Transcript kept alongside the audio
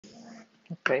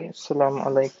Okay,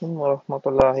 Assalamualaikum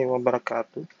warahmatullahi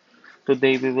wabarakatuh.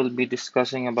 Today we will be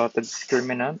discussing about the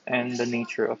discriminant and the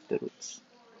nature of the roots.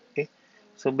 Okay,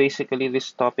 so basically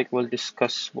this topic will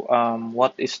discuss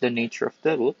what is the nature of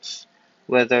the roots,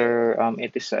 whether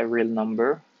it is a real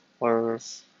number or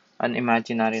an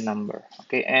imaginary number.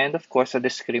 Okay, and of course a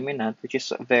discriminant, which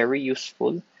is very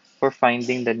useful for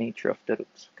finding the nature of the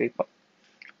roots. Okay,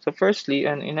 so firstly,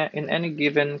 in any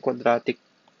given quadratic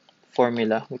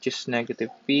formula, which is negative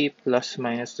b plus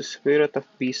minus the square root of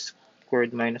b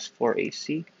squared minus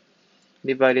 4ac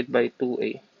divided by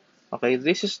 2a. Okay,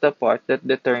 this is the part that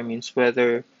determines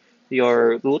whether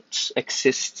your roots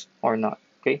exist or not.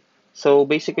 Okay, so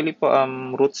basically po,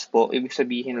 roots po, ibig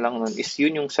sabihin lang nun is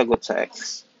yun yung sagot sa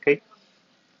x. Okay,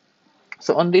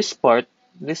 so on this part,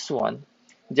 this one,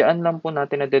 diyan lang po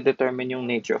natin na-determine yung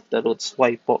nature of the roots.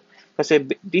 Why po?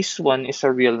 Kasi this one is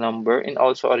a real number and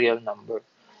also a real number.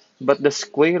 But the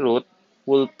square root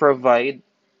will provide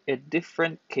a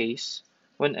different case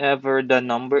whenever the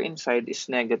number inside is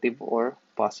negative or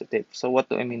positive. So what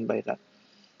do I mean by that?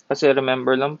 Kasi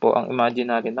remember lang po, ang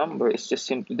imaginary number is just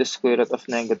simply the square root of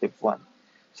negative 1.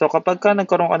 So kapag ka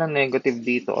nagkaroon ka ng negative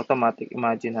dito, automatic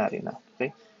imaginary na.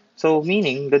 Okay? So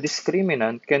meaning the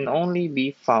discriminant can only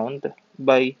be found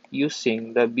by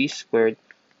using the b squared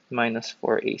minus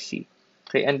 4ac.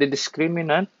 Okay, and the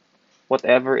discriminant,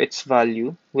 whatever its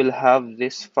value, will have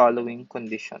these following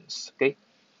conditions. Okay,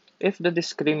 if the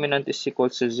discriminant is equal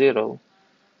to 0,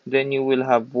 then you will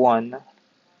have one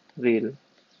real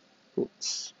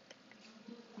roots.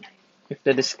 If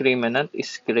the discriminant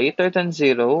is greater than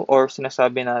 0, or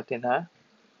sinasabi natin na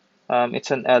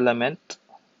it's an element,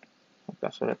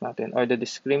 natin, or the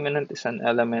discriminant is an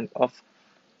element of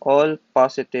all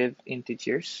positive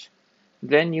integers,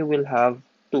 then you will have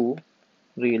two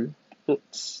real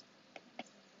roots.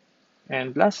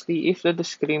 And lastly, if the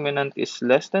discriminant is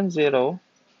less than 0,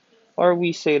 or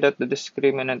we say that the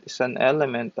discriminant is an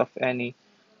element of any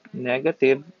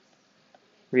negative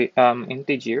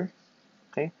integer,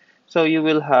 okay? So you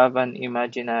will have an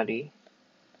imaginary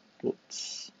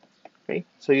roots. Okay?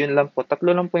 So yun lang po.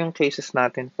 Tatlo lang po yung cases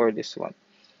natin for this one.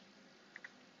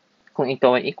 Kung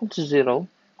ikaw ay equal to 0,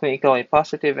 kung ikaw ay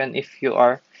positive, and if you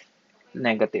are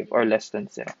negative or less than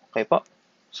 0. Okay po?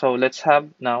 So let's have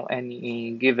now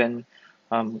any given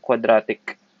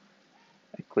quadratic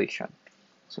equation.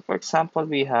 So for example,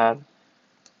 we have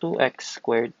 2x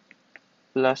squared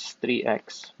plus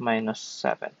 3x minus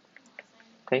 7.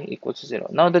 Okay, equals to 0.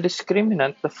 Now, the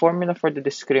discriminant, the formula for the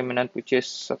discriminant, which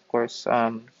is, of course,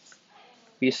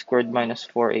 b squared minus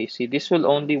 4ac, this will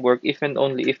only work if and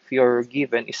only if your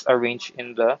given is arranged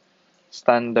in the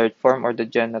standard form or the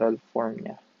general form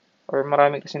niya. Or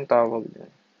marami kasing tawag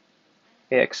dyan.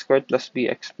 Ax squared plus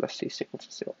bx plus c is equals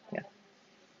to 0. Yan.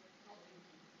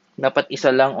 Dapat isa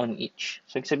lang on each.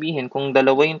 So, sabihin, kung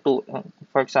dalawa yung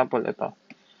for example, ito.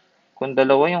 Kung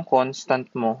dalawa yung constant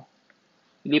mo,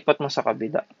 ilipat mo sa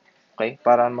kabila. Okay?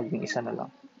 Para maging isa na lang.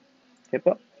 Okay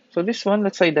po? So this one,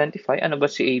 let's identify. Ano ba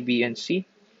si A, B, and C?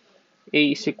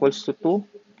 A is equals to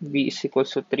 2. B is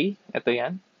equals to 3. Ito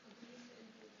yan.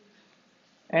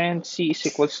 And C is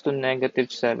equals to negative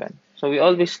 7. So we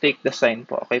always take the sign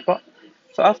po. Okay po?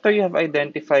 So after you have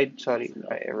identified, sorry,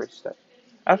 I erased that.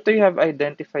 After you have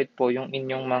identified po yung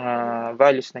inyong mga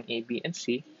values ng A, B, and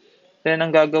C, then ang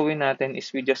gagawin natin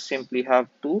is we just simply have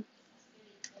to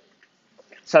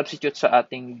substitute sa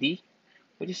ating D,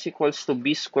 which is equals to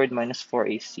b squared minus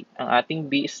 4ac. Ang ating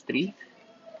b is 3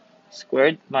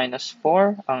 squared minus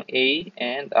 4. Ang a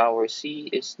and our c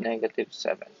is negative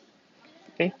 7.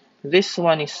 Okay, this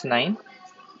one is 9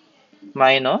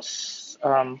 minus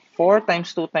 4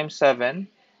 times 2 times 7.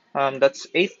 That's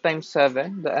 8 times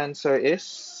 7. The answer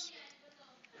is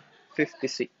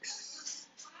 56.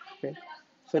 Okay,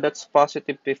 so that's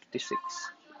positive 56.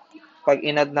 Pag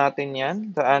inad natin yan,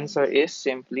 the answer is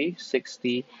simply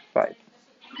 65.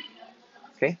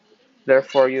 Okay?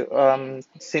 Therefore, you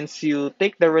since you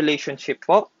take the relationship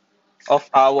po of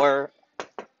our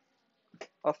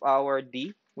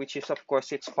D, which is of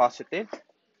course it's positive,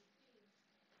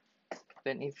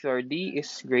 then if your D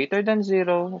is greater than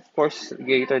 0, of course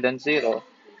greater than 0,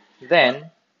 then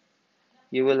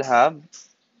you will have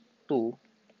two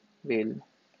real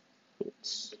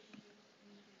roots.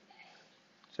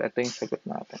 So ito yung sagot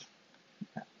natin.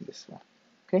 This one.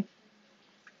 Okay?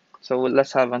 So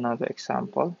let's have another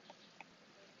example.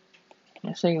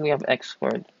 Let's say we have x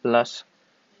squared plus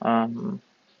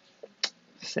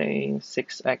say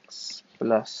 6x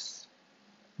plus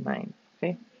 9.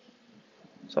 Okay?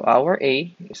 So our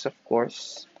A is of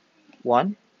course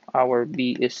 1, our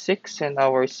B is 6, and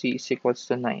our C is equals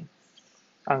to 9.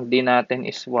 Ang D natin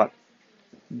is what?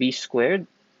 b squared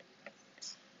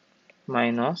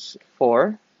minus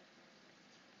 4ac.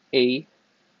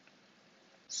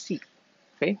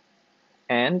 Okay?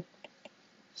 And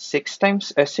 6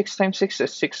 times 6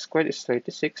 is 6 squared is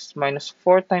 36, minus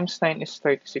 4 times 9 is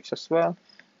 36 as well.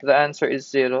 The answer is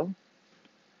 0.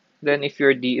 Then if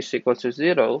your d is equal to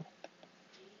 0,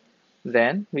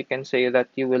 then we can say that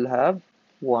you will have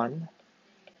 1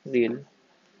 real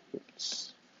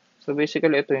roots. So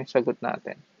basically, ito yung sagot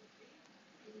natin.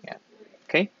 Yan.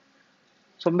 Okay?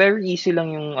 So very easy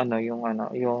lang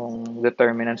yung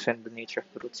determinants and the nature of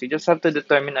the roots. You just have to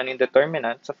determine ano yung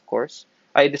determinants, of course.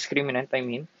 Discriminant, I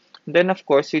mean. Then, of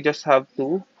course, you just have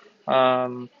to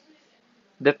um,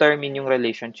 determine yung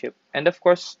relationship. And of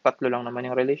course, tatlo lang naman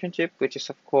yung relationship, which is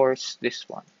of course this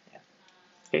one. Yeah.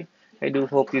 Okay. I do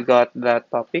hope you got that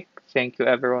topic. Thank you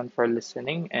everyone for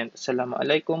listening, and assalamu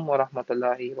alaikum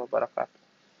warahmatullahi wabarakatuh.